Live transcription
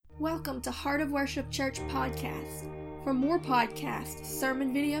Welcome to Heart of Worship Church Podcast. For more podcasts,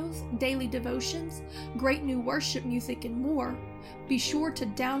 sermon videos, daily devotions, great new worship music, and more, be sure to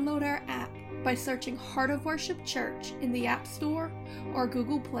download our app by searching Heart of Worship Church in the App Store or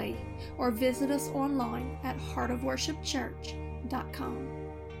Google Play, or visit us online at heartofworshipchurch.com.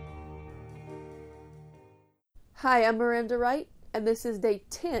 Hi, I'm Miranda Wright, and this is day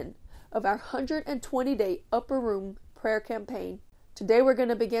 10 of our 120-day Upper Room prayer campaign. Today we're going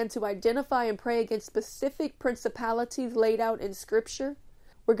to begin to identify and pray against specific principalities laid out in Scripture.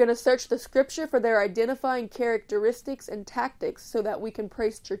 We're going to search the Scripture for their identifying characteristics and tactics so that we can pray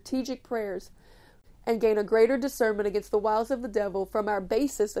strategic prayers and gain a greater discernment against the wiles of the devil from our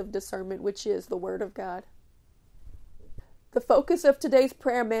basis of discernment, which is the Word of God. The focus of today's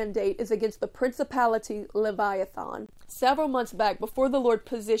prayer mandate is against the principality Leviathan. Several months back, before the Lord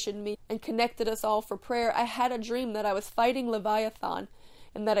positioned me and connected us all for prayer, I had a dream that I was fighting Leviathan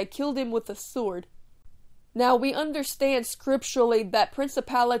and that I killed him with a sword. Now, we understand scripturally that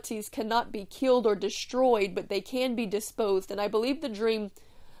principalities cannot be killed or destroyed, but they can be disposed, and I believe the dream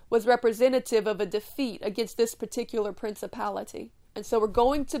was representative of a defeat against this particular principality. And so we're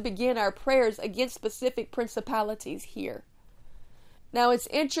going to begin our prayers against specific principalities here. Now, it's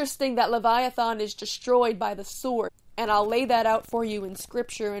interesting that Leviathan is destroyed by the sword, and I'll lay that out for you in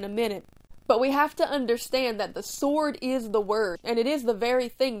Scripture in a minute. But we have to understand that the sword is the word, and it is the very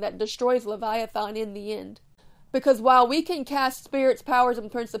thing that destroys Leviathan in the end. Because while we can cast spirits, powers, and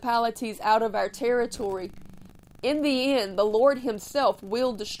principalities out of our territory, in the end, the Lord Himself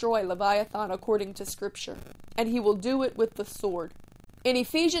will destroy Leviathan according to Scripture, and He will do it with the sword. In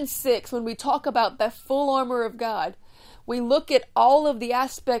Ephesians 6, when we talk about the full armor of God, we look at all of the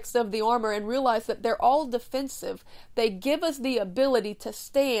aspects of the armor and realize that they're all defensive. They give us the ability to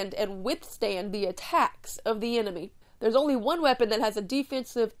stand and withstand the attacks of the enemy. There's only one weapon that has a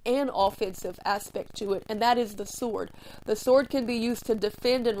defensive and offensive aspect to it, and that is the sword. The sword can be used to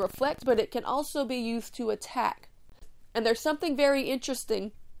defend and reflect, but it can also be used to attack. And there's something very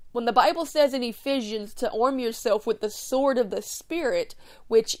interesting. When the Bible says in Ephesians to arm yourself with the sword of the Spirit,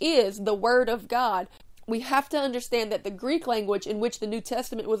 which is the Word of God, we have to understand that the Greek language in which the New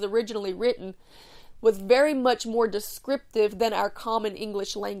Testament was originally written was very much more descriptive than our common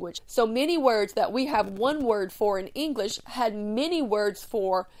English language. So many words that we have one word for in English had many words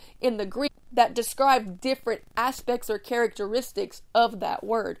for in the Greek that describe different aspects or characteristics of that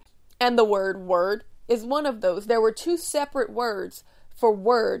word. And the word is one of those. There were two separate words for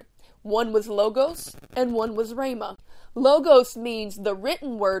word. One was logos and one was rhema. Logos means the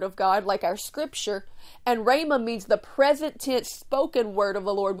written word of God, like our Scripture, and rhema means the present tense spoken word of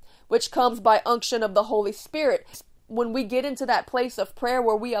the Lord, which comes by unction of the Holy Spirit. When we get into that place of prayer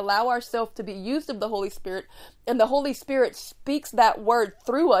where we allow ourselves to be used of the Holy Spirit, and the Holy Spirit speaks that word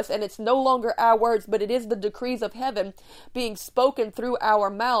through us, and it's no longer our words, but it is the decrees of heaven being spoken through our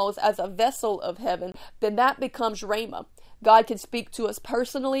mouths as a vessel of heaven, then that becomes rhema. God can speak to us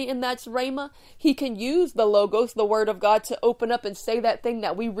personally, and that's rhema. He can use the logos, the word of God, to open up and say that thing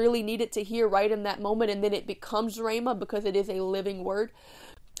that we really needed to hear right in that moment, and then it becomes rhema because it is a living word.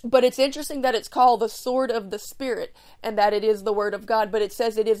 But it's interesting that it's called the sword of the Spirit, and that it is the word of God, but it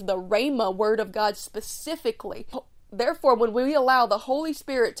says it is the rhema word of God specifically. Therefore, when we allow the Holy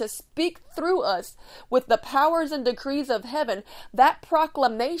Spirit to speak through us with the powers and decrees of heaven, that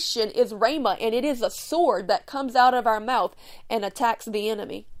proclamation is rhema, and it is a sword that comes out of our mouth and attacks the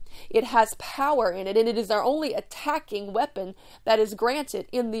enemy. It has power in it, and it is our only attacking weapon that is granted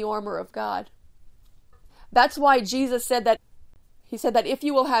in the armor of God. That's why Jesus said that. He said that if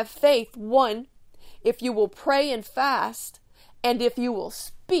you will have faith, one, if you will pray and fast, and if you will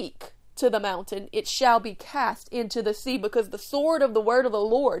speak to the mountain, it shall be cast into the sea, because the sword of the word of the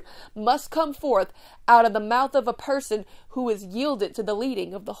Lord must come forth out of the mouth of a person who is yielded to the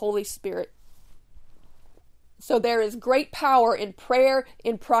leading of the Holy Spirit. So there is great power in prayer,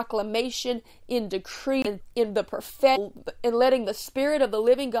 in proclamation, in decree, in the prophetic, in letting the Spirit of the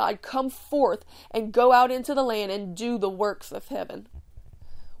living God come forth and go out into the land and do the works of heaven.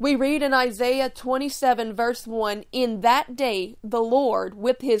 We read in Isaiah 27 verse 1, "In that day the Lord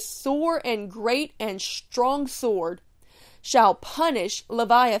with his sore and great and strong sword shall punish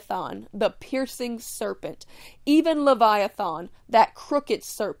Leviathan, the piercing serpent, even Leviathan, that crooked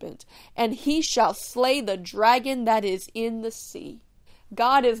serpent, and he shall slay the dragon that is in the sea."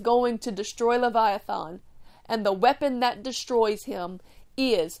 God is going to destroy Leviathan, and the weapon that destroys him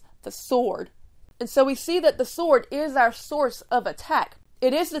is the sword. And so we see that the sword is our source of attack.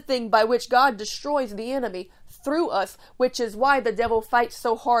 It is the thing by which God destroys the enemy through us, which is why the devil fights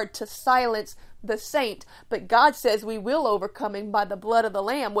so hard to silence the saint, but God says we will overcome him by the blood of the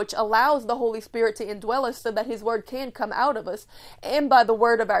Lamb, which allows the Holy Spirit to indwell us so that his word can come out of us, and by the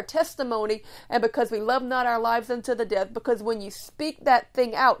word of our testimony, and because we love not our lives unto the death, because when you speak that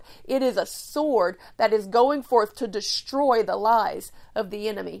thing out, it is a sword that is going forth to destroy the lies of the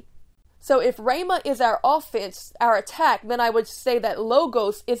enemy. So if Rhema is our offense, our attack, then I would say that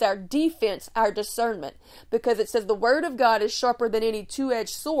Logos is our defense, our discernment. Because it says the word of God is sharper than any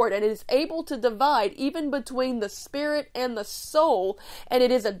two-edged sword, and it is able to divide even between the spirit and the soul, and it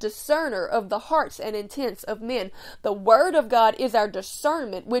is a discerner of the hearts and intents of men. The word of God is our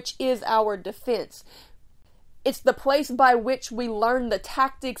discernment, which is our defense. It's the place by which we learn the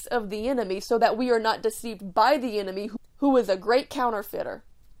tactics of the enemy so that we are not deceived by the enemy, who is a great counterfeiter.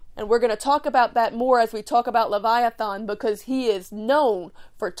 And we're going to talk about that more as we talk about Leviathan, because he is known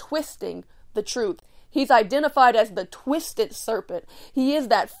for twisting the truth. He's identified as the twisted serpent. He is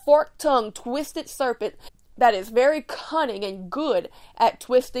that forked-tongued, twisted serpent that is very cunning and good at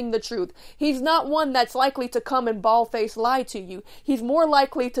twisting the truth. He's not one that's likely to come and bald-faced lie to you. He's more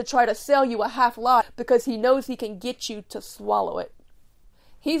likely to try to sell you a half lie because he knows he can get you to swallow it.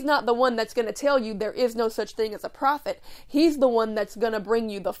 He's not the one that's going to tell you there is no such thing as a prophet. He's the one that's going to bring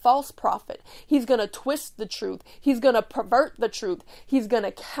you the false prophet. He's going to twist the truth. He's going to pervert the truth. He's going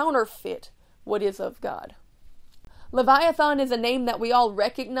to counterfeit what is of God. Leviathan is a name that we all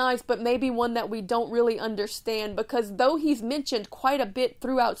recognize, but maybe one that we don't really understand, because though he's mentioned quite a bit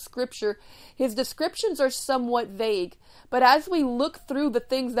throughout Scripture, his descriptions are somewhat vague. But as we look through the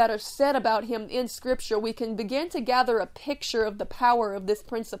things that are said about him in Scripture, we can begin to gather a picture of the power of this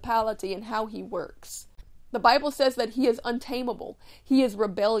principality and how he works. The Bible says that he is untamable. He is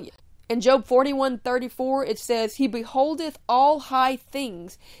rebellious. In Job 41:34, it says, "He beholdeth all high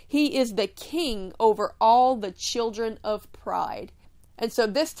things. He is the king over all the children of pride." And so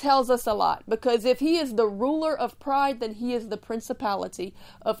this tells us a lot, because if he is the ruler of pride, then he is the principality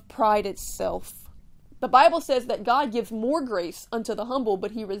of pride itself. The Bible says that God gives more grace unto the humble,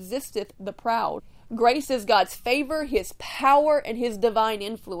 but he resisteth the proud. Grace is God's favor, his power, and his divine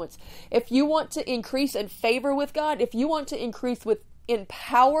influence. If you want to increase in favor with God, if you want to increase in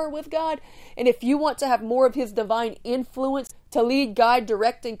power with God, and if you want to have more of his divine influence to lead, guide,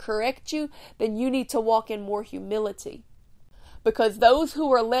 direct, and correct you, then you need to walk in more humility. Because those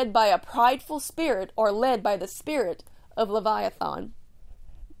who are led by a prideful spirit are led by the spirit of Leviathan.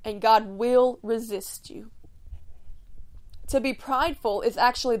 And God will resist you. To be prideful is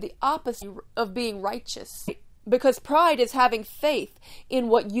actually the opposite of being righteous. Because pride is having faith in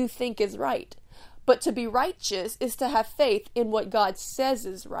what you think is right. But to be righteous is to have faith in what God says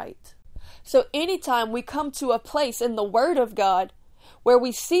is right. So anytime we come to a place in the Word of God where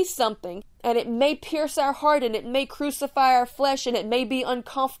we see something and it may pierce our heart and it may crucify our flesh and it may be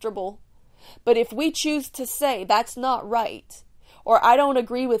uncomfortable, but if we choose to say that's not right, or I don't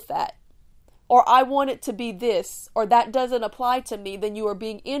agree with that, or I want it to be this, or that doesn't apply to me, then you are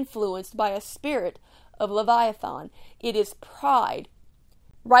being influenced by a spirit of Leviathan. It is pride.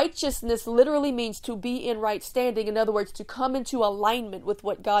 Righteousness literally means to be in right standing. In other words, to come into alignment with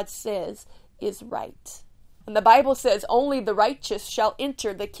what God says is right. And the Bible says, only the righteous shall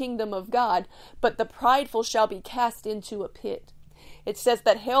enter the kingdom of God, but the prideful shall be cast into a pit. It says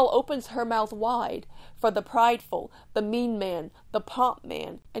that hell opens her mouth wide for the prideful, the mean man, the pomp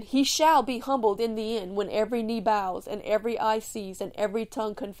man, and he shall be humbled in the end when every knee bows and every eye sees and every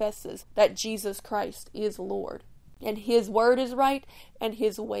tongue confesses that Jesus Christ is Lord. And his word is right, and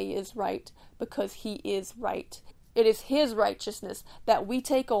his way is right, because he is right. It is his righteousness that we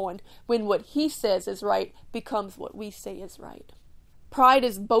take on when what he says is right becomes what we say is right. Pride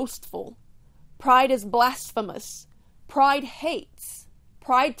is boastful. Pride is blasphemous. Pride hates.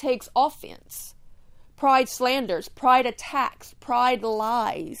 Pride takes offense. Pride slanders. Pride attacks. Pride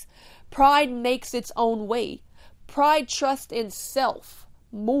lies. Pride makes its own way. Pride trusts in self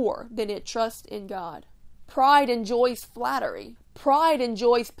more than it trusts in God. Pride enjoys flattery. Pride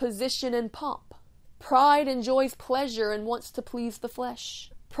enjoys position and pomp. Pride enjoys pleasure and wants to please the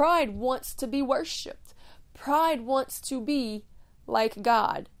flesh. Pride wants to be worshipped. Pride wants to be like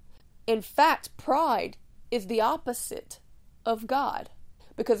God. In fact, pride is the opposite of God,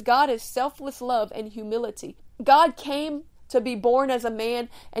 because God is selfless love and humility. God came to be born as a man,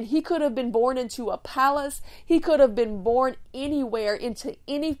 and he could have been born into a palace. He could have been born anywhere into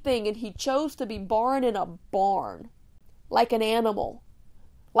anything, and he chose to be born in a barn, like an animal,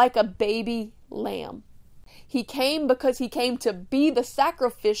 like a baby lamb. He came because he came to be the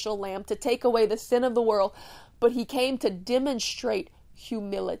sacrificial lamb to take away the sin of the world, but he came to demonstrate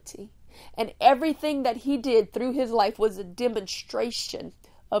humility. And everything that he did through his life was a demonstration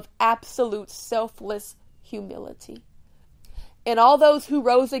of absolute selfless humility. And all those who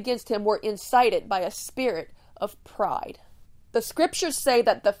rose against him were incited by a spirit of pride. The scriptures say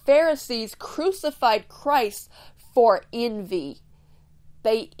that the Pharisees crucified Christ for envy.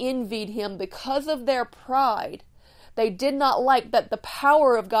 They envied him because of their pride. They did not like that the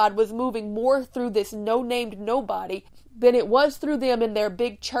power of God was moving more through this no-named nobody than it was through them in their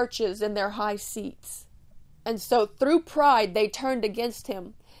big churches and their high seats. And so through pride, they turned against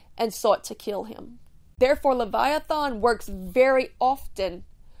him and sought to kill him. Therefore, Leviathan works very often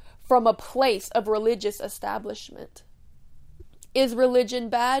from a place of religious establishment. Is religion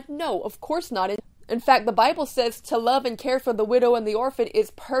bad? No, of course not. In fact, the Bible says to love and care for the widow and the orphan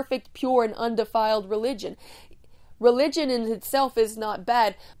is perfect, pure, and undefiled religion. Religion in itself is not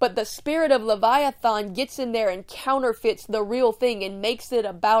bad, but the spirit of Leviathan gets in there and counterfeits the real thing and makes it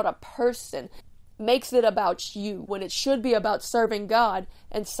about a person, makes it about you, when it should be about serving God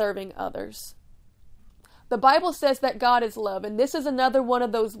and serving others. The Bible says that God is love, and this is another one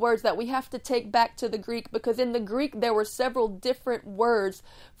of those words that we have to take back to the Greek, because in the Greek there were several different words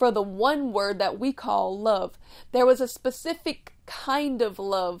for the one word that we call love. There was a specific kind of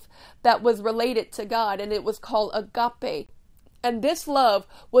love that was related to God, and it was called agape. And this love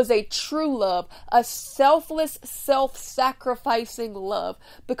was a true love, a selfless, self-sacrificing love,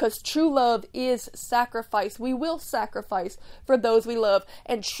 because true love is sacrifice. We will sacrifice for those we love,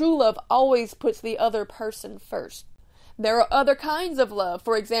 and true love always puts the other person first. There are other kinds of love.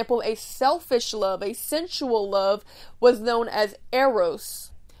 For example, a selfish love, a sensual love, was known as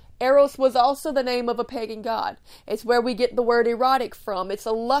eros. Eros was also the name of a pagan god. It's where we get the word erotic from. It's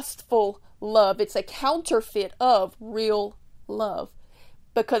a lustful love. It's a counterfeit of real love.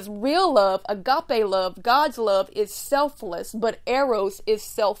 Because real love, agape love, God's love, is selfless, but eros is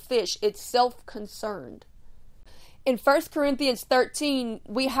selfish. It's self-concerned. In 1 Corinthians 13,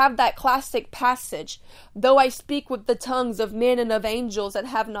 we have that classic passage, though I speak with the tongues of men and of angels and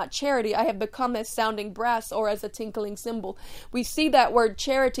have not charity, I have become as sounding brass or as a tinkling cymbal. We see that word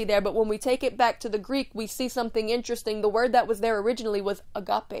charity there, but when we take it back to the Greek, we see something interesting. The word that was there originally was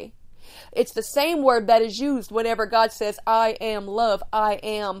agape. It's the same word that is used whenever God says, I am love, I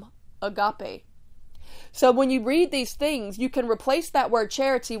am agape. So when you read these things, you can replace that word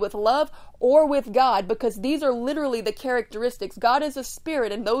charity with love or with God, because these are literally the characteristics. God is a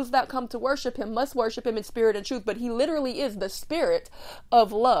spirit, and those that come to worship him must worship him in spirit and truth, but he literally is the spirit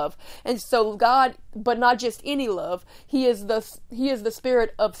of love. And so God, but not just any love, he is the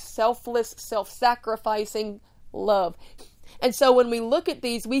spirit of selfless, self-sacrificing love. And so when we look at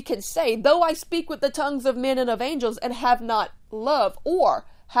these, we can say, though I speak with the tongues of men and of angels and have not love or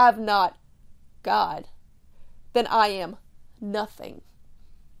have not God, then I am nothing.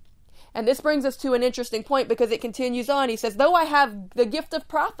 And this brings us to an interesting point, because it continues on. He says, though I have the gift of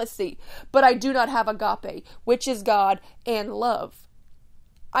prophecy, but I do not have agape, which is God and love.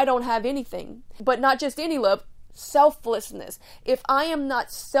 I don't have anything, but not just any love. Selflessness. If I am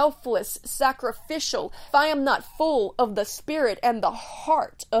not selfless, sacrificial, if I am not full of the Spirit and the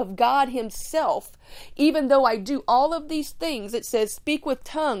heart of God himself, even though I do all of these things, it says, speak with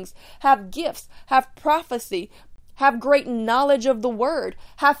tongues, have gifts, have prophecy, have great knowledge of the word,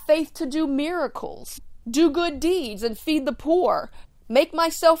 have faith to do miracles, do good deeds and feed the poor, make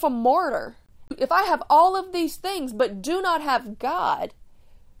myself a martyr. If I have all of these things but do not have God,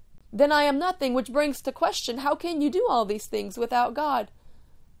 then I am nothing, which brings to question, how can you do all these things without God?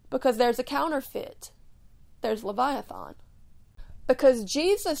 Because there's a counterfeit. There's Leviathan. Because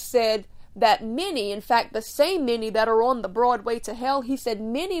Jesus said that many, in fact, the same many that are on the broad way to hell, he said,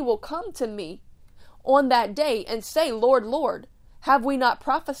 many will come to me on that day and say, Lord, Lord, have we not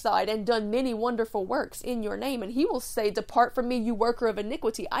prophesied and done many wonderful works in your name? And he will say, depart from me, you worker of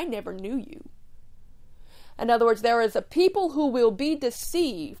iniquity. I never knew you. In other words, there is a people who will be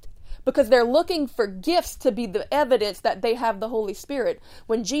deceived because they're looking for gifts to be the evidence that they have the Holy Spirit,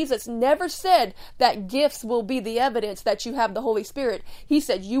 when Jesus never said that gifts will be the evidence that you have the Holy Spirit. He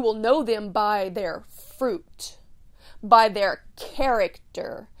said you will know them by their fruit, by their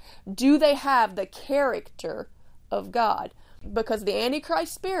character. Do they have the character of God? Because the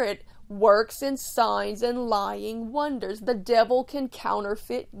Antichrist spirit works in signs and lying wonders. The devil can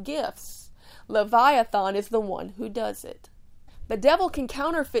counterfeit gifts. Leviathan is the one who does it. The devil can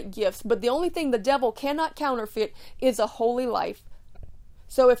counterfeit gifts, but the only thing the devil cannot counterfeit is a holy life.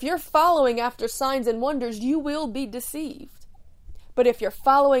 So if you're following after signs and wonders, you will be deceived. But if you're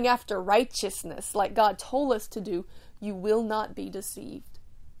following after righteousness, like God told us to do, you will not be deceived.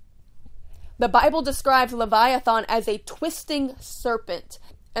 The Bible describes Leviathan as a twisting serpent.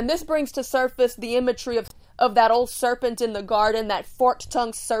 And this brings to surface the imagery of that old serpent in the garden, that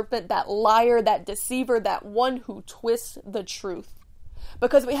forked-tongued serpent, that liar, that deceiver, that one who twists the truth.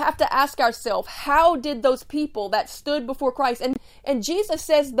 Because we have to ask ourselves, how did those people that stood before Christ, and Jesus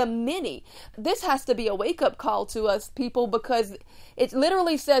says the many, this has to be a wake-up call to us people, because it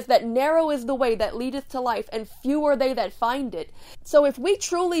literally says that narrow is the way that leadeth to life, and few are they that find it. So if we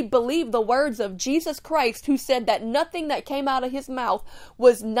truly believe the words of Jesus Christ, who said that nothing that came out of his mouth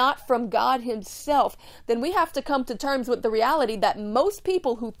was not from God himself, then we have to come to terms with the reality that most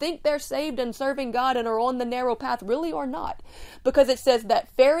people who think they're saved and serving God and are on the narrow path really are not. Because it says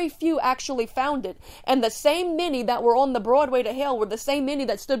that very few actually found it. And the same many that were on the Broadway to hell were the same many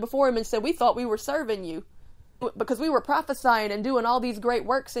that stood before him and said, we thought we were serving you because we were prophesying and doing all these great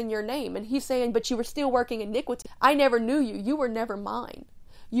works in your name. And he's saying, but you were still working iniquity. I never knew you. You were never mine.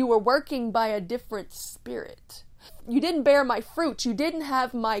 You were working by a different spirit. You didn't bear my fruit. You didn't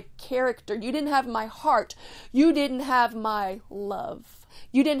have my character. You didn't have my heart. You didn't have my love.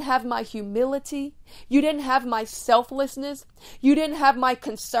 You didn't have my humility. You didn't have my selflessness. You didn't have my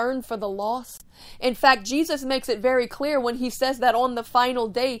concern for the lost. In fact, Jesus makes it very clear when he says that on the final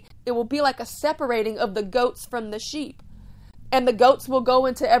day, it will be like a separating of the goats from the sheep. And the goats will go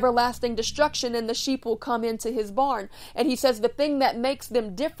into everlasting destruction, and the sheep will come into his barn. And he says the thing that makes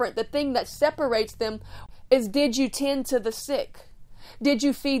them different, the thing that separates them, is did you tend to the sick? Did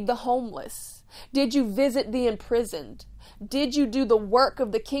you feed the homeless? Did you visit the imprisoned? Did you do the work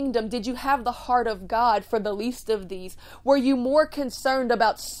of the kingdom? Did you have the heart of God for the least of these? Were you more concerned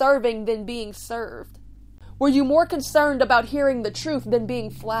about serving than being served? Were you more concerned about hearing the truth than being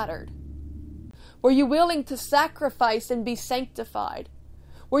flattered? Were you willing to sacrifice and be sanctified?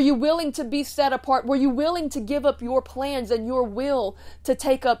 Were you willing to be set apart? Were you willing to give up your plans and your will to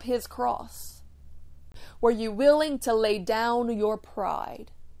take up his cross? Were you willing to lay down your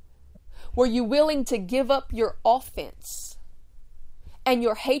pride? Were you willing to give up your offense and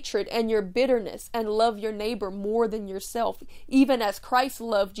your hatred and your bitterness and love your neighbor more than yourself, even as Christ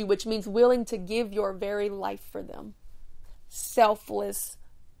loved you, which means willing to give your very life for them? Selfless,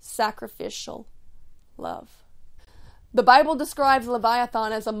 sacrificial love. The Bible describes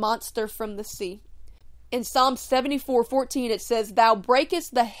Leviathan as a monster from the sea. In Psalm 74:14 it says, "Thou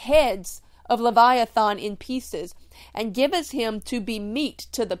breakest the heads of Leviathan in pieces, and givest him to be meat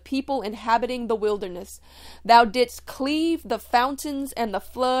to the people inhabiting the wilderness. Thou didst cleave the fountains and the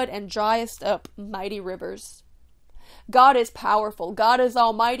flood, and driest up mighty rivers." God is powerful. God is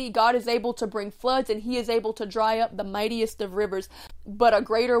almighty. God is able to bring floods, and he is able to dry up the mightiest of rivers. But a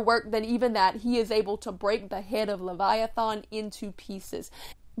greater work than even that, he is able to break the head of Leviathan into pieces.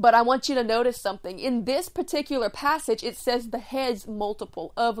 But I want you to notice something. In this particular passage, it says the heads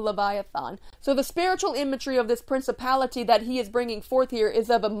multiple of Leviathan. So the spiritual imagery of this principality that he is bringing forth here is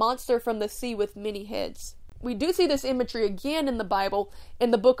of a monster from the sea with many heads. We do see this imagery again in the Bible.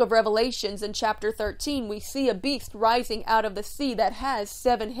 In the book of Revelations in chapter 13, we see a beast rising out of the sea that has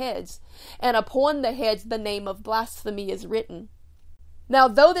 7 heads. And upon the heads the name of blasphemy is written. Now,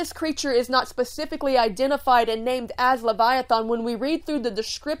 though this creature is not specifically identified and named as Leviathan, when we read through the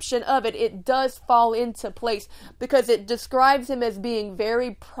description of it, it does fall into place because it describes him as being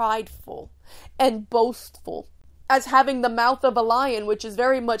very prideful and boastful, as having the mouth of a lion, which is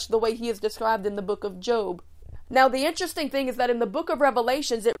very much the way he is described in the book of Job. Now, the interesting thing is that in the book of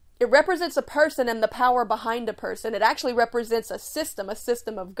Revelations, it represents a person and the power behind a person. It actually represents a system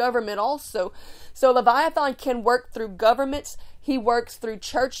of government also. So Leviathan can work through governments. He works through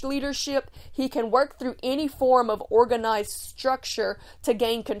church leadership. He can work through any form of organized structure to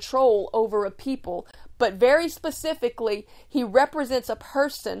gain control over a people. But very specifically, he represents a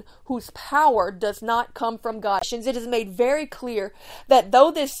person whose power does not come from God. It is made very clear that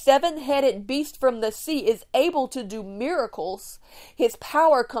though this 7-headed beast from the sea is able to do miracles, his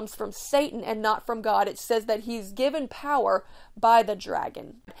power comes from Satan and not from God. It says that he's given power by the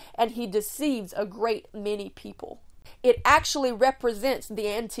dragon, and he deceives a great many people. It actually represents the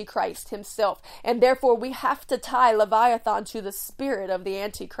Antichrist himself, and therefore we have to tie Leviathan to the spirit of the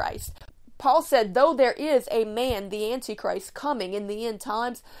Antichrist. Paul said, though there is a man, the Antichrist, coming in the end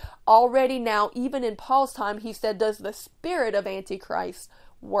times, already now, even in Paul's time, he said, does the spirit of Antichrist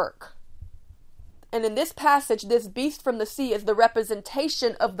work? And in this passage, this beast from the sea is the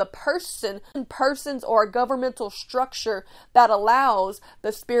representation of the persons or a governmental structure that allows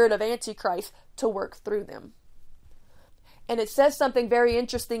the spirit of Antichrist to work through them. And it says something very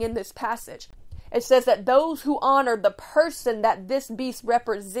interesting in this passage. It says that those who honor the person that this beast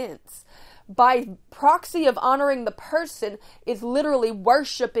represents, by proxy of honoring the person, is literally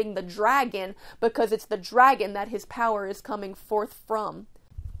worshiping the dragon, because it's the dragon that his power is coming forth from.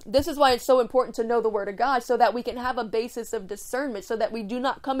 This is why it's so important to know the Word of God, so that we can have a basis of discernment, so that we do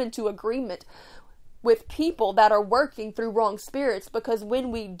not come into agreement with people that are working through wrong spirits, because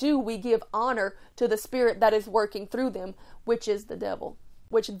when we do, we give honor to the spirit that is working through them, which is the devil,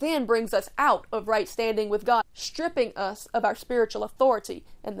 which then brings us out of right standing with God, stripping us of our spiritual authority.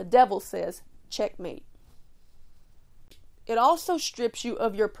 And the devil says, checkmate. It also strips you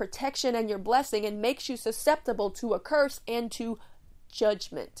of your protection and your blessing and makes you susceptible to a curse and to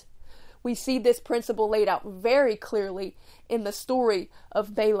judgment. We see this principle laid out very clearly in the story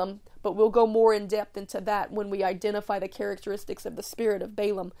of Balaam, but we'll go more in depth into that when we identify the characteristics of the spirit of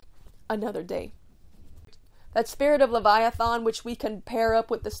Balaam another day. That spirit of Leviathan, which we can pair up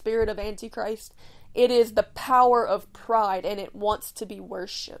with the spirit of Antichrist, it is the power of pride, and it wants to be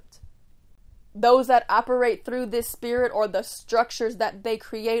worshipped. Those that operate through this spirit, or the structures that they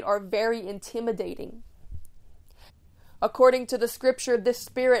create, are very intimidating. According to the scripture, this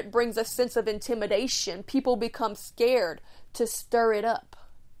spirit brings a sense of intimidation. People become scared to stir it up.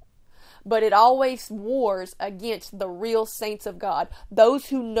 But it always wars against the real saints of God. Those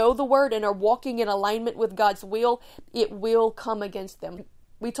who know the word and are walking in alignment with God's will, it will come against them.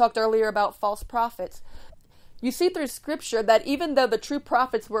 We talked earlier about false prophets. You see through scripture that even though the true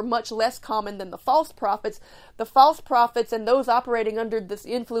prophets were much less common than the false prophets and those operating under this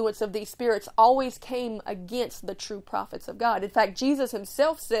influence of these spirits always came against the true prophets of God. In fact, Jesus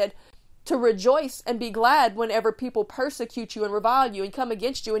himself said to rejoice and be glad whenever people persecute you and revile you and come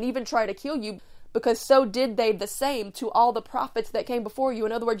against you and even try to kill you, because so did they the same to all the prophets that came before you.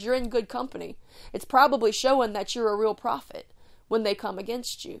 In other words, you're in good company. It's probably showing that you're a real prophet when they come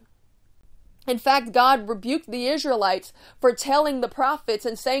against you. In fact, God rebuked the Israelites for telling the prophets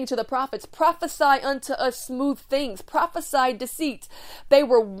and saying to the prophets, prophesy unto us smooth things, prophesy deceit. They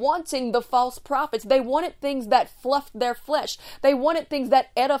were wanting the false prophets. They wanted things that fluffed their flesh. They wanted things that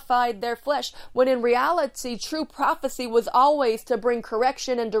edified their flesh, when in reality, true prophecy was always to bring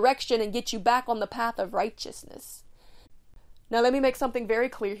correction and direction and get you back on the path of righteousness. Now, let me make something very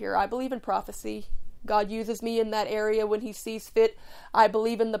clear here. I believe in prophecy. God uses me in that area when he sees fit. I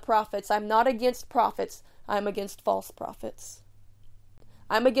believe in the prophets. I'm not against prophets. I'm against false prophets.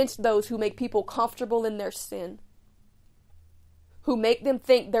 I'm against those who make people comfortable in their sin, who make them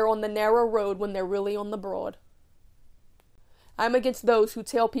think they're on the narrow road when they're really on the broad. I'm against those who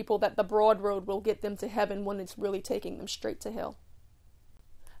tell people that the broad road will get them to heaven when it's really taking them straight to hell.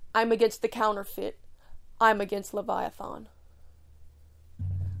 I'm against the counterfeit. I'm against Leviathan.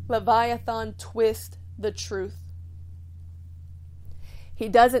 Leviathan twists the truth. He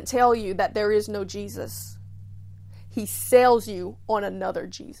doesn't tell you that there is no Jesus. He sells you on another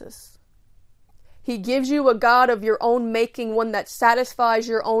Jesus. He gives you a God of your own making, one that satisfies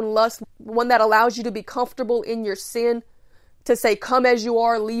your own lust, one that allows you to be comfortable in your sin, to say, come as you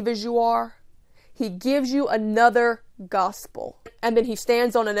are, leave as you are. He gives you another gospel. And then he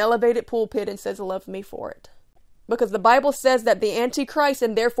stands on an elevated pulpit and says, love me for it. Because the Bible says that the Antichrist,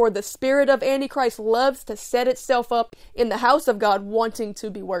 and therefore the spirit of Antichrist, loves to set itself up in the house of God, wanting to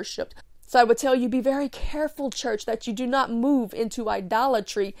be worshipped. So I would tell you, be very careful, church, that you do not move into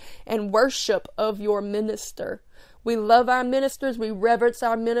idolatry and worship of your minister. We love our ministers, we reverence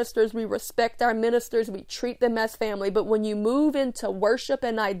our ministers, we respect our ministers, we treat them as family. But when you move into worship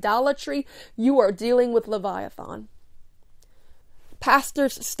and idolatry, you are dealing with Leviathan.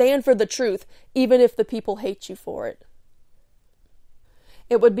 Pastors, stand for the truth, even if the people hate you for it.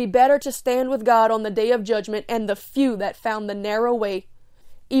 It would be better to stand with God on the day of judgment and the few that found the narrow way,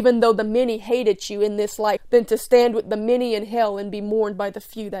 even though the many hated you in this life, than to stand with the many in hell and be mourned by the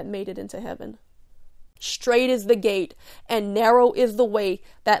few that made it into heaven. Straight is the gate, and narrow is the way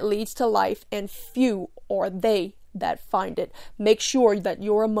that leads to life, and few are they that find it. Make sure that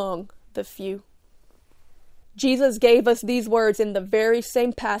you're among the few. Jesus gave us these words in the very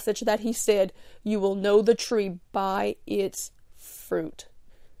same passage that he said, you will know the tree by its fruit,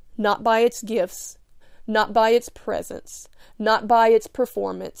 not by its gifts, not by its presence, not by its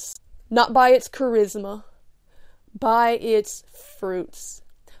performance, not by its charisma, by its fruits.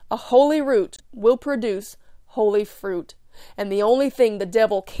 A holy root will produce holy fruit, and the only thing the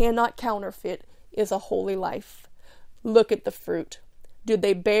devil cannot counterfeit is a holy life. Look at the fruit. Do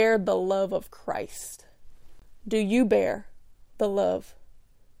they bear the love of Christ? Do you bear the love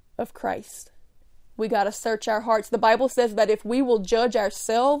of Christ? We got to search our hearts. The Bible says that if we will judge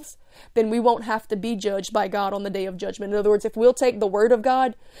ourselves, then we won't have to be judged by God on the day of judgment. In other words, if we'll take the word of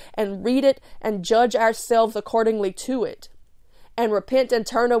God and read it and judge ourselves accordingly to it, and repent and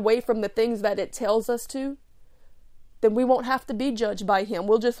turn away from the things that it tells us to, then we won't have to be judged by him.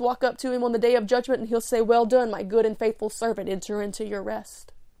 We'll just walk up to him on the day of judgment and he'll say, well done, my good and faithful servant, enter into your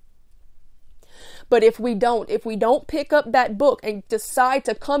rest. But if we don't pick up that book and decide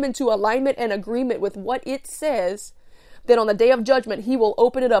to come into alignment and agreement with what it says, then on the day of judgment, he will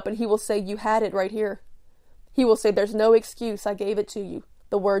open it up and he will say, you had it right here. He will say, there's no excuse. I gave it to you.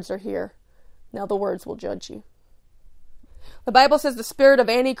 The words are here. Now the words will judge you. The Bible says the spirit of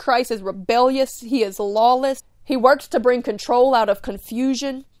Antichrist is rebellious. He is lawless. He works to bring control out of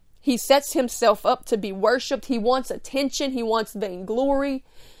confusion. He sets himself up to be worshipped. He wants attention. He wants vainglory.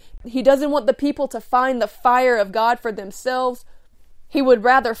 He doesn't want the people to find the fire of God for themselves. He would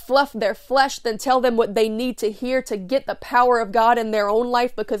rather fluff their flesh than tell them what they need to hear to get the power of God in their own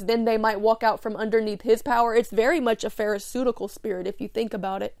life, because then they might walk out from underneath his power. It's very much a pharisaical spirit if you think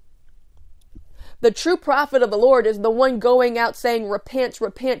about it. The true prophet of the Lord is the one going out saying, repent,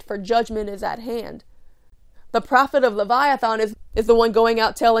 repent, for judgment is at hand. The prophet of Leviathan is the one going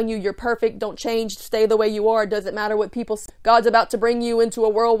out telling you you're perfect, don't change, stay the way you are, doesn't matter what people say. God's about to bring you into a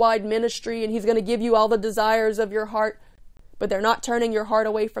worldwide ministry and he's going to give you all the desires of your heart. But they're not turning your heart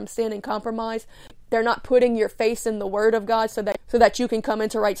away from sin and compromise. They're not putting your face in the word of God so that you can come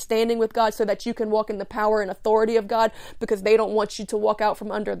into right standing with God, so that you can walk in the power and authority of God, because they don't want you to walk out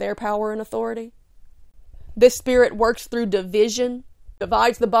from under their power and authority. This spirit works through division,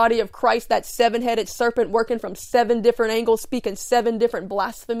 divides the body of Christ, that seven-headed serpent working from 7 different angles, speaking 7 different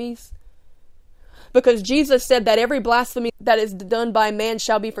blasphemies. Because Jesus said that every blasphemy that is done by man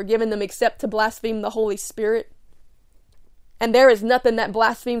shall be forgiven them, except to blaspheme the Holy Spirit. And there is nothing that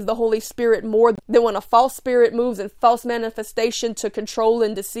blasphemes the Holy Spirit more than when a false spirit moves in false manifestation to control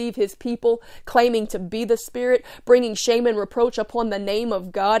and deceive his people, claiming to be the Spirit, bringing shame and reproach upon the name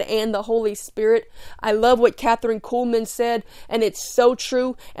of God and the Holy Spirit. I love what Kathryn Kuhlman said, and it's so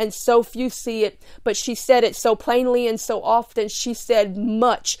true, and so few see it, but she said it so plainly and so often. She said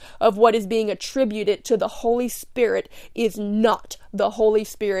much of what is being attributed to the Holy Spirit is not the Holy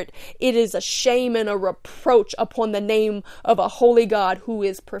Spirit. It is a shame and a reproach upon the name of a holy God who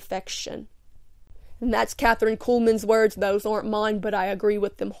is perfection. And that's Kathryn Kuhlman's words. Those aren't mine, but I agree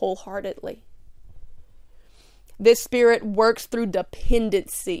with them wholeheartedly. This spirit works through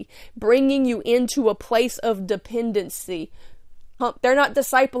dependency, bringing you into a place of dependency. They're not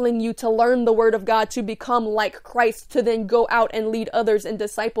discipling you to learn the word of God, to become like Christ, to then go out and lead others and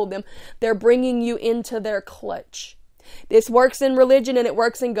disciple them. They're bringing you into their clutch. This works in religion and it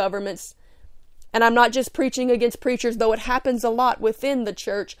works in governments. And I'm not just preaching against preachers, though it happens a lot within the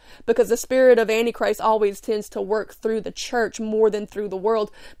church, because the spirit of Antichrist always tends to work through the church more than through the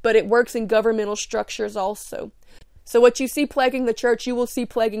world, but it works in governmental structures also. So what you see plaguing the church, you will see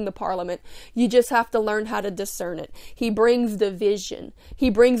plaguing the parliament. You just have to learn how to discern it. He brings division. He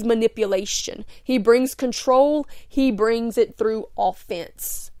brings manipulation. He brings control. He brings it through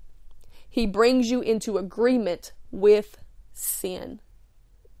offense. He brings you into agreement with sin,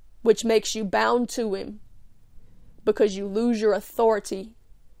 which makes you bound to him, because you lose your authority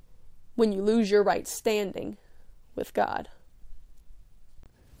when you lose your right standing with God.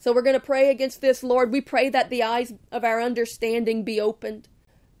 So we're going to pray against this, Lord. We pray that the eyes of our understanding be opened.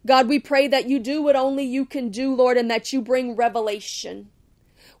 God, we pray that you do what only you can do, Lord, and that you bring revelation.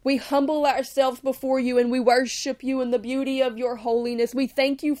 We humble ourselves before you and we worship you in the beauty of your holiness. We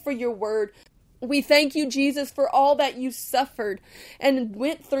thank you for your word. We thank you, Jesus, for all that you suffered and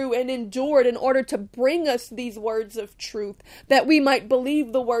went through and endured in order to bring us these words of truth, that we might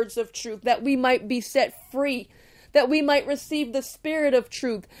believe the words of truth, that we might be set free, that we might receive the spirit of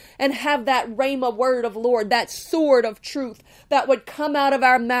truth and have that rhema word of Lord, that sword of truth that would come out of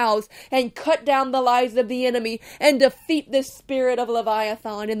our mouths and cut down the lies of the enemy and defeat this spirit of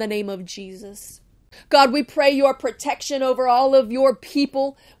Leviathan in the name of Jesus. God, we pray your protection over all of your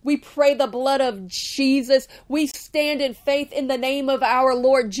people. We pray the blood of Jesus. We stand in faith in the name of our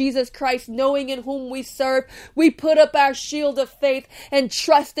Lord Jesus Christ, knowing in whom we serve. We put up our shield of faith and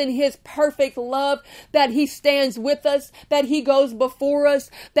trust in his perfect love, that he stands with us, that he goes before us,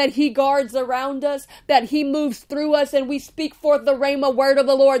 that he guards around us, that he moves through us, and we speak forth the rhema word of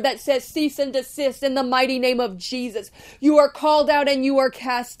the Lord that says, cease and desist in the mighty name of Jesus. You are called out and you are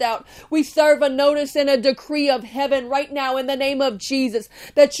cast out. We serve a notice and a decree of heaven right now in the name of Jesus,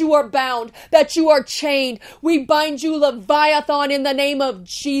 that you are bound, that you are chained. We bind you, Leviathan, in the name of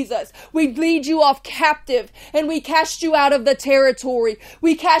Jesus. We lead you off captive and we cast you out of the territory.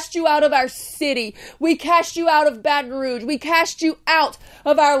 We cast you out of our city. We cast you out of Baton Rouge. We cast you out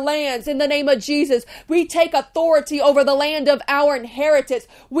of our lands in the name of Jesus. We take authority over the land of our inheritance.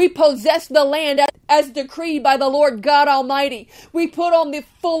 We possess the land as decreed by the Lord God Almighty. We put on the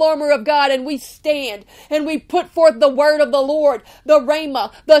full armor of God and we stand stand and we put forth the word of the Lord, the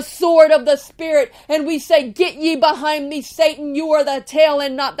Rhema, the sword of the Spirit, and we say, get ye behind me, Satan. You are the tail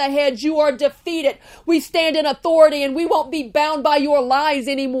and not the head. You are defeated. We stand in authority and we won't be bound by your lies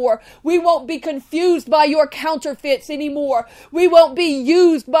anymore. We won't be confused by your counterfeits anymore. We won't be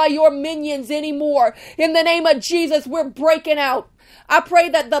used by your minions anymore. In the name of Jesus, we're breaking out. I pray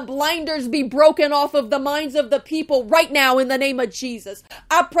that the blinders be broken off of the minds of the people right now in the name of Jesus.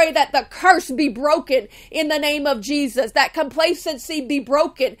 I pray that the curse be broken in the name of Jesus. That complacency be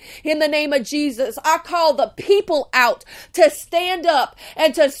broken in the name of Jesus. I call the people out to stand up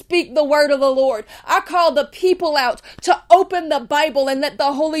and to speak the word of the Lord. I call the people out to open the Bible and let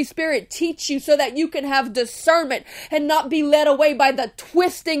the Holy Spirit teach you so that you can have discernment and not be led away by the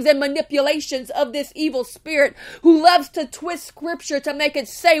twistings and manipulations of this evil spirit who loves to twist scripture to make it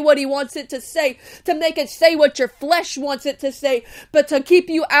say what he wants it to say, to make it say what your flesh wants it to say, but to keep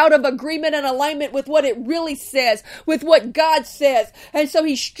you out of agreement and alignment with what it really says, with what God says. And so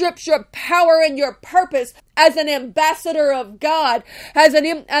he strips your power and your purpose as an ambassador of God, as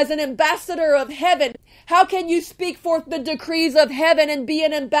an ambassador of heaven. How can you speak forth the decrees of heaven and be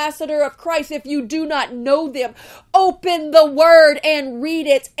an ambassador of Christ if you do not know them? Open the word and read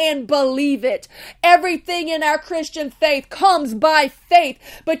it and believe it. Everything in our Christian faith comes by faith,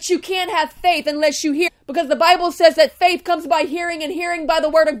 but you can't have faith unless you hear, because the Bible says that faith comes by hearing and hearing by the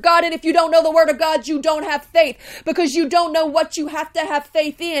word of God. And if you don't know the word of God, you don't have faith because you don't know what you have to have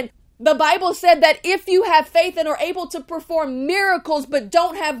faith in. The Bible said that if you have faith and are able to perform miracles but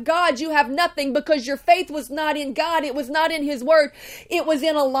don't have God, you have nothing, because your faith was not in God. It was not in his word. It was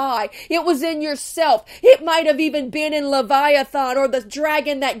in a lie. It was in yourself. It might have even been in Leviathan or the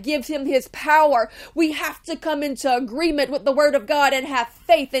dragon that gives him his power. We have to come into agreement with the word of God and have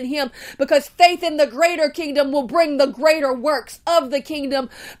faith in him, because faith in the greater kingdom will bring the greater works of the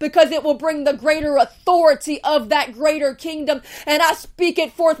kingdom, because it will bring the greater authority of that greater kingdom. And I speak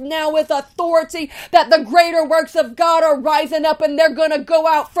it forth now with authority that the greater works of God are rising up, and they're going to go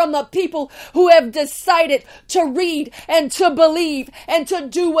out from the people who have decided to read and to believe and to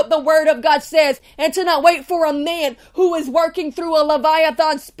do what the word of God says, and to not wait for a man who is working through a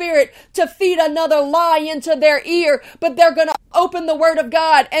Leviathan spirit to feed another lie into their ear, but they're going to open the word of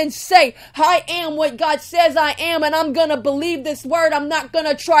God and say, I am what God says I am, and I'm going to believe this word. I'm not going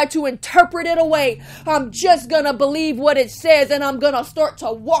to try to interpret it away. I'm just going to believe what it says, and I'm going to start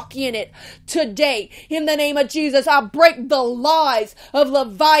to walk in it today. In the name of Jesus, I break the lies of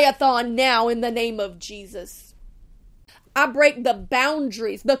Leviathan now in the name of Jesus. I break the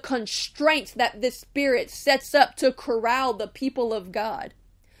boundaries, the constraints that this spirit sets up to corral the people of God,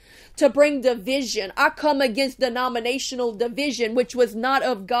 to bring division. I come against denominational division, which was not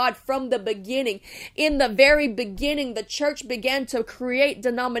of God from the beginning. In the very beginning, the church began to create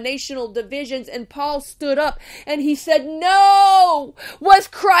denominational divisions, and Paul stood up and he said, no! Was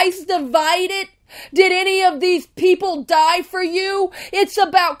Christ divided? Did any of these people die for you? It's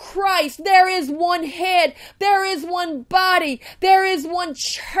about Christ. There is one head. There is one body. There is one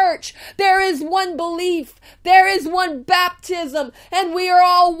church. There is one belief. There is one baptism. And we are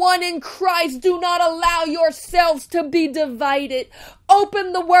all one in Christ. Do not allow yourselves to be divided.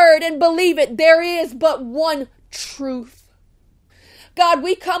 Open the word and believe it. There is but one truth. God,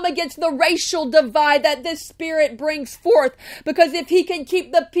 we come against the racial divide that this spirit brings forth, because if he can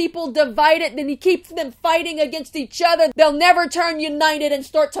keep the people divided, then he keeps them fighting against each other. They'll never turn united and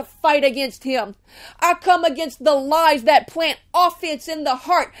start to fight against him. I come against the lies that plant offense in the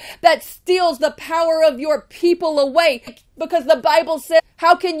heart, that steals the power of your people away. Because the Bible says,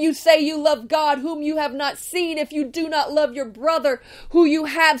 how can you say you love God whom you have not seen if you do not love your brother who you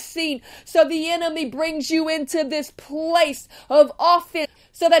have seen? So the enemy brings you into this place of offense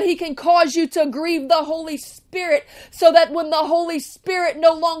so that he can cause you to grieve the Holy Spirit, so that when the Holy Spirit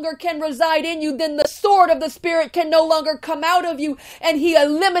no longer can reside in you, then the sword of the Spirit can no longer come out of you, and he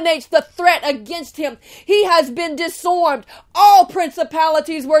eliminates the threat against him. He has been disarmed. All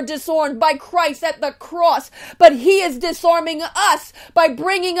principalities were disarmed by Christ at the cross, but he is disarming us by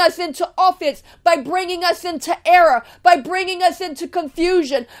bringing us into offense, by bringing us into error, by bringing us into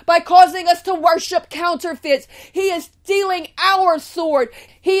confusion, by causing us to worship counterfeits. He is stealing our sword.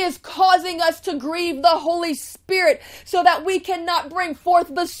 He is causing us to grieve the Holy Spirit so that we cannot bring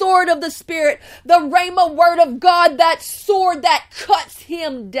forth the sword of the Spirit, the Rhema word of God, that sword that cuts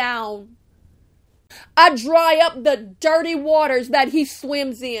him down. I dry up the dirty waters that he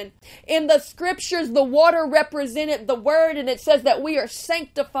swims in. In the scriptures, the water represented the word, and it says that we are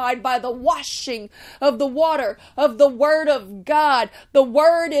sanctified by the washing of the water of the word of God. The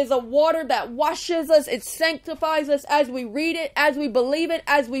word is a water that washes us. It sanctifies us as we read it, as we believe it,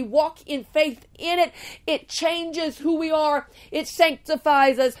 as we walk in faith in it. It changes who we are. It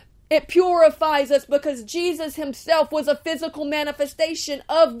sanctifies us. It purifies us because Jesus himself was a physical manifestation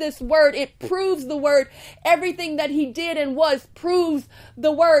of this word. It proves the word. Everything that he did and was proves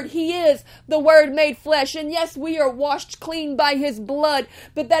the word. He is the word made flesh. And yes, we are washed clean by his blood,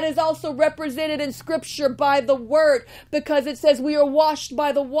 but that is also represented in scripture by the word, because it says we are washed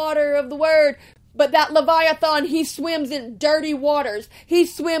by the water of the word. But that Leviathan, he swims in dirty waters. He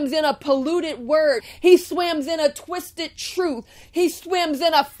swims in a polluted word. He swims in a twisted truth. He swims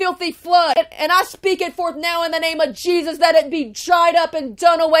in a filthy flood. And I speak it forth now in the name of Jesus that it be dried up and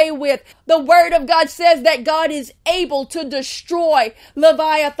done away with. The word of God says that God is able to destroy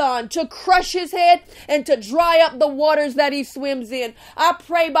Leviathan, to crush his head and to dry up the waters that he swims in. I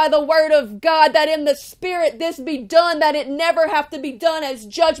pray by the word of God that in the spirit this be done, that it never have to be done as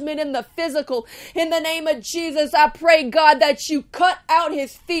judgment in the physical. In the name of Jesus, I pray, God, that you cut out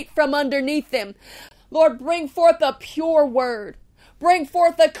his feet from underneath him. Lord, bring forth a pure word. Bring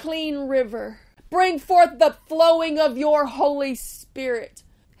forth a clean river. Bring forth the flowing of your Holy Spirit.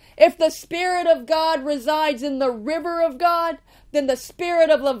 If the Spirit of God resides in the river of God, then the spirit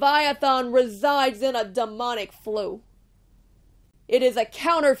of Leviathan resides in a demonic flow. It is a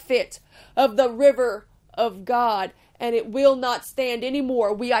counterfeit of the river of God, and it will not stand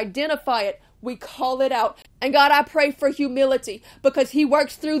anymore. We identify it. We call it out. And God, I pray for humility, because he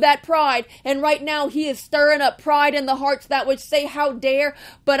works through that pride. And right now he is stirring up pride in the hearts that would say, how dare?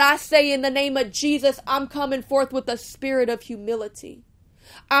 But I say in the name of Jesus, I'm coming forth with a spirit of humility.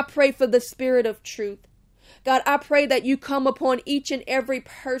 I pray for the spirit of truth. God, I pray that you come upon each and every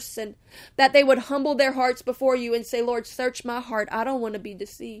person, that they would humble their hearts before you and say, Lord, search my heart. I don't want to be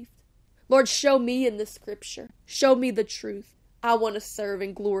deceived. Lord, show me in the scripture. Show me the truth. I want to serve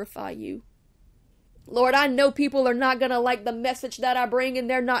and glorify you. Lord, I know people are not going to like the message that I bring, and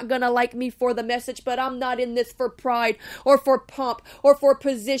they're not going to like me for the message, but I'm not in this for pride or for pomp or for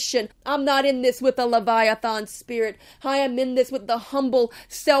position. I'm not in this with a Leviathan spirit. I am in this with the humble,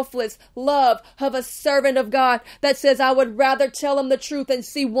 selfless love of a servant of God that says I would rather tell him the truth and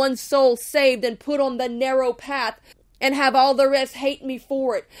see one soul saved and put on the narrow path and have all the rest hate me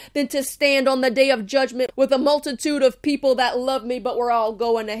for it, than to stand on the day of judgment with a multitude of people that love me, but we're all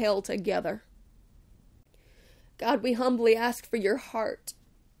going to hell together. God, we humbly ask for your heart,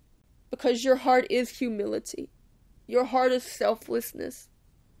 because your heart is humility. Your heart is selflessness.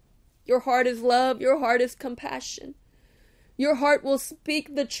 Your heart is love. Your heart is compassion. Your heart will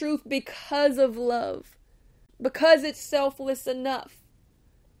speak the truth because of love, because it's selfless enough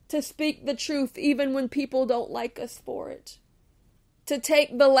to speak the truth even when people don't like us for it, to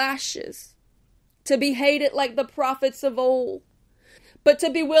take the lashes, to be hated like the prophets of old, but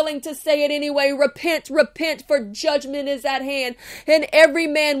to be willing to say it anyway. Repent, repent, for judgment is at hand. And every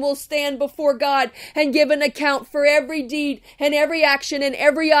man will stand before God and give an account for every deed and every action and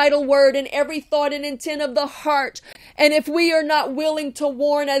every idle word and every thought and intent of the heart. And if we are not willing to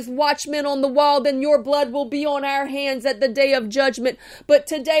warn as watchmen on the wall, then your blood will be on our hands at the day of judgment. But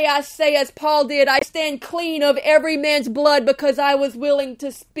today I say, as Paul did, I stand clean of every man's blood, because I was willing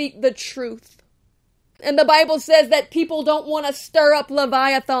to speak the truth. And the Bible says that people don't want to stir up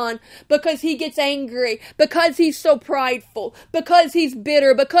Leviathan because he gets angry, because he's so prideful, because he's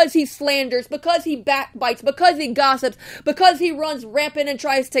bitter, because he slanders, because he backbites, because he gossips, because he runs rampant and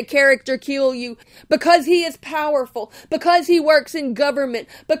tries to character kill you, because he is powerful, because he works in government,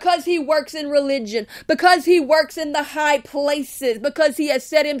 because he works in religion, because he works in the high places, because he has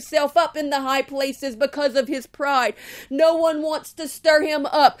set himself up in the high places because of his pride. No one wants to stir him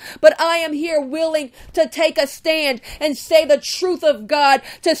up, but I am here willing to take a stand and say the truth of God,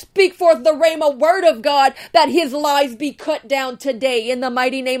 to speak forth the Rhema word of God, that his lies be cut down today in the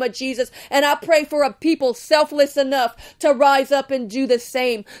mighty name of Jesus. And I pray for a people selfless enough to rise up and do the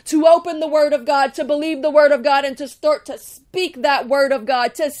same, to open the word of God, to believe the word of God, and to start to speak that word of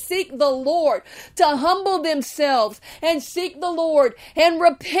God, to seek the Lord, to humble themselves and seek the Lord and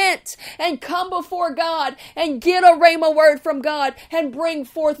repent and come before God and get a Rhema word from God and bring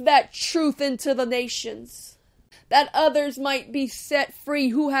forth that truth into the nations, that others might be set free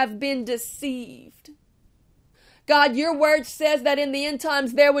who have been deceived. God, your word says that in the end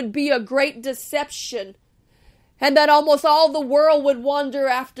times there would be a great deception, and that almost all the world would wander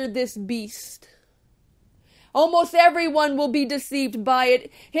after this beast. Almost everyone will be deceived by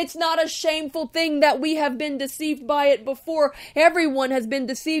it. It's not a shameful thing that we have been deceived by it before. Everyone has been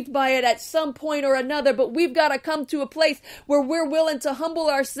deceived by it at some point or another, but we've got to come to a place where we're willing to humble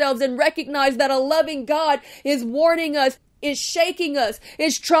ourselves and recognize that a loving God is warning us, is shaking us,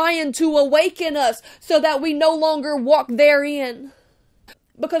 is trying to awaken us so that we no longer walk therein.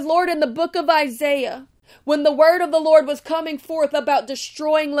 Because Lord, in the book of Isaiah, when the word of the Lord was coming forth about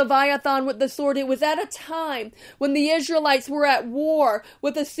destroying Leviathan with the sword, it was at a time when the Israelites were at war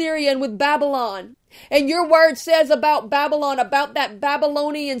with Assyria and with Babylon. And your word says about Babylon, about that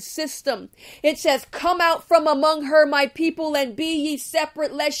Babylonian system, it says, "Come out from among her, my people, and be ye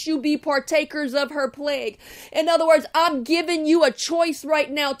separate, lest you be partakers of her plague." In other words, I'm giving you a choice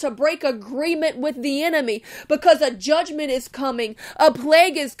right now to break agreement with the enemy, because a judgment is coming, a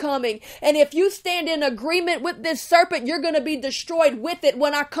plague is coming. And if you stand in agreement with this serpent, you're going to be destroyed with it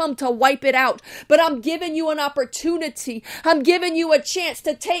when I come to wipe it out. But I'm giving you an opportunity. I'm giving you a chance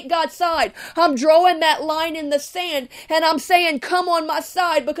to take God's side. I'm drawing that line in the sand, and I'm saying, come on my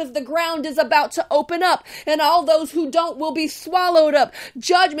side, because the ground is about to open up, and all those who don't will be swallowed up.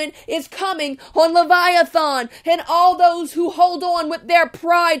 Judgment is coming on Leviathan, and all those who hold on with their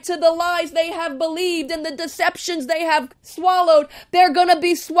pride to the lies they have believed and the deceptions they have swallowed, they're gonna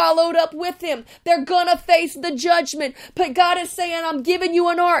be swallowed up with him. They're gonna face the judgment. But God is saying, I'm giving you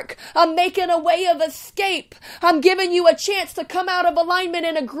an ark. I'm making a way of escape. I'm giving you a chance to come out of alignment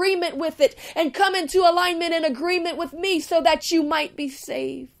and agreement with it, and come into alignment and agreement with me so that you might be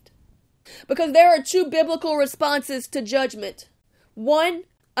saved. Because there are two biblical responses to judgment. One,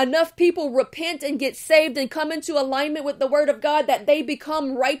 enough people repent and get saved and come into alignment with the word of God that they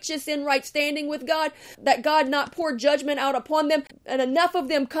become righteous in right standing with God, that God not pour judgment out upon them, and enough of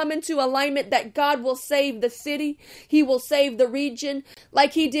them come into alignment that God will save the city. He will save the region,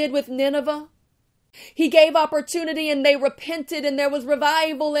 like he did with Nineveh. He gave opportunity and they repented, and there was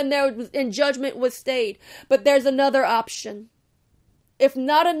revival, and judgment was stayed. But there's another option. If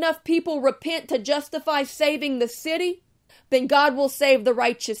not enough people repent to justify saving the city, then God will save the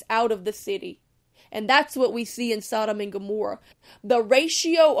righteous out of the city. And that's what we see in Sodom and Gomorrah. The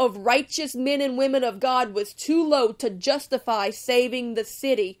ratio of righteous men and women of God was too low to justify saving the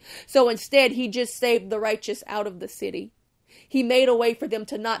city. So instead, he just saved the righteous out of the city. He made a way for them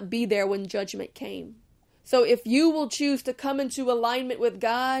to not be there when judgment came. So if you will choose to come into alignment with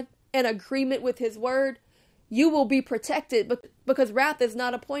God and agreement with his word, you will be protected, because wrath is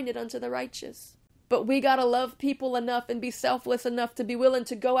not appointed unto the righteous. But we gotta love people enough and be selfless enough to be willing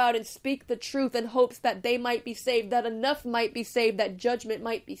to go out and speak the truth in hopes that they might be saved, that enough might be saved, that judgment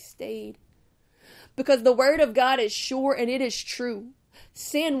might be stayed. Because the word of God is sure and it is true.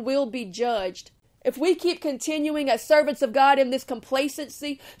 Sin will be judged. If we keep continuing as servants of God in this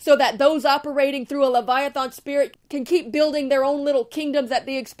complacency so that those operating through a Leviathan spirit can keep building their own little kingdoms at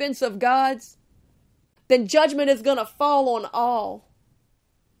the expense of God's, then judgment is going to fall on all.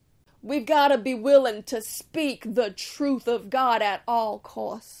 We've got to be willing to speak the truth of God at all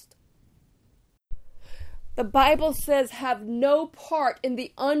cost. The Bible says, have no part in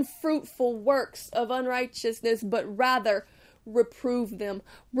the unfruitful works of unrighteousness, but rather reprove them,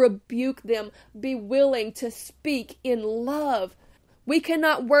 rebuke them, be willing to speak in love. We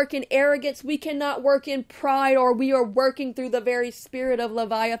cannot work in arrogance, we cannot work in pride, or we are working through the very spirit of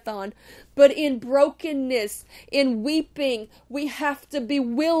Leviathan. But in brokenness, in weeping, we have to be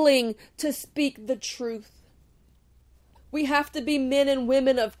willing to speak the truth. We have to be men and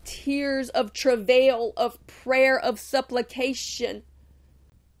women of tears, of travail, of prayer, of supplication,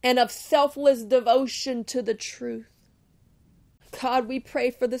 and of selfless devotion to the truth. God, we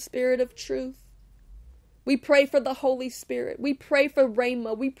pray for the spirit of truth. We pray for the Holy Spirit. We pray for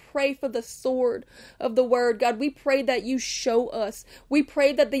Rhema. We pray for the sword of the word. God, we pray that you show us. We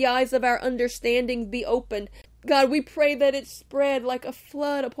pray that the eyes of our understanding be opened. God, we pray that it spread like a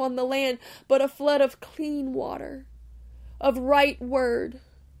flood upon the land, but a flood of clean water, of right word,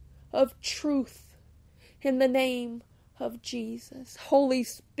 of truth, in the name of Jesus. Holy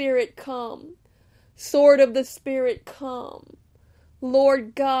Spirit, come. Sword of the Spirit, come.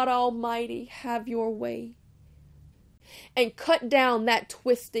 Lord God Almighty, have your way. And cut down that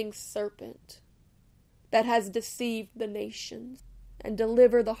twisting serpent that has deceived the nations, and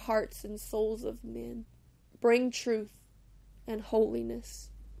deliver the hearts and souls of men. Bring truth and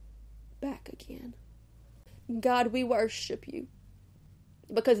holiness back again. God, we worship you,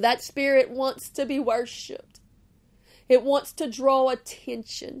 because that spirit wants to be worshipped. It wants to draw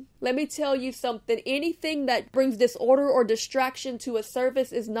attention. Let me tell you something. Anything that brings disorder or distraction to a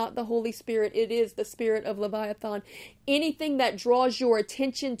service is not the Holy Spirit. It is the spirit of Leviathan. Anything that draws your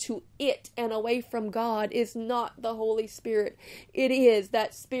attention to it and away from God is not the Holy Spirit. It is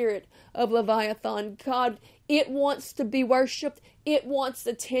that spirit of Leviathan. God, it wants to be worshipped. It wants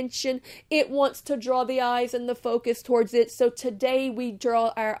attention. It wants to draw the eyes and the focus towards it. So today we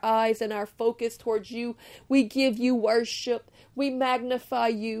draw our eyes and our focus towards you. We give you worship. We magnify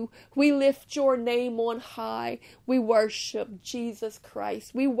you. We lift your name on high. We worship Jesus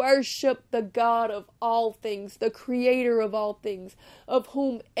Christ. We worship the God of all things, the creator of all things, of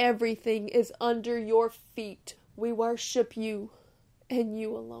whom everything is under your feet. We worship you and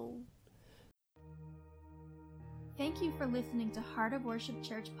you alone. Thank you for listening to Heart of Worship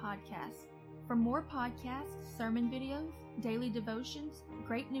Church podcast. For more podcasts, sermon videos, daily devotions,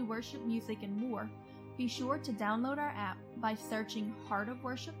 great new worship music, and more, be sure to download our app by searching Heart of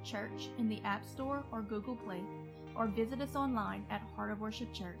Worship Church in the App Store or Google Play, or visit us online at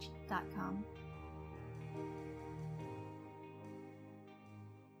heartofworshipchurch.com.